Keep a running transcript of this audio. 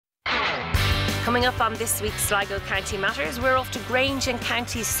Coming up on this week's Sligo County Matters, we're off to Grange in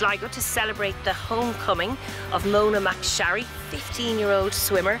County Sligo to celebrate the homecoming of Mona McSharry, 15-year-old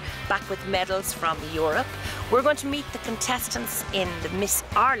swimmer, back with medals from Europe. We're going to meet the contestants in the Miss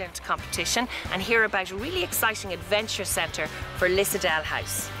Ireland competition and hear about a really exciting adventure centre for Lissadell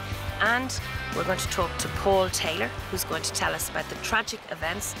House. And we're going to talk to Paul Taylor, who's going to tell us about the tragic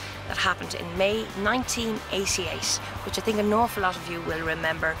events that happened in May 1988, which I think an awful lot of you will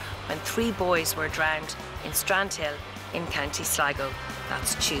remember, when 3 boys were drowned in Strandhill in County Sligo.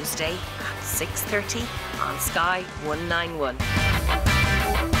 That's Tuesday at 6:30 on Sky 191.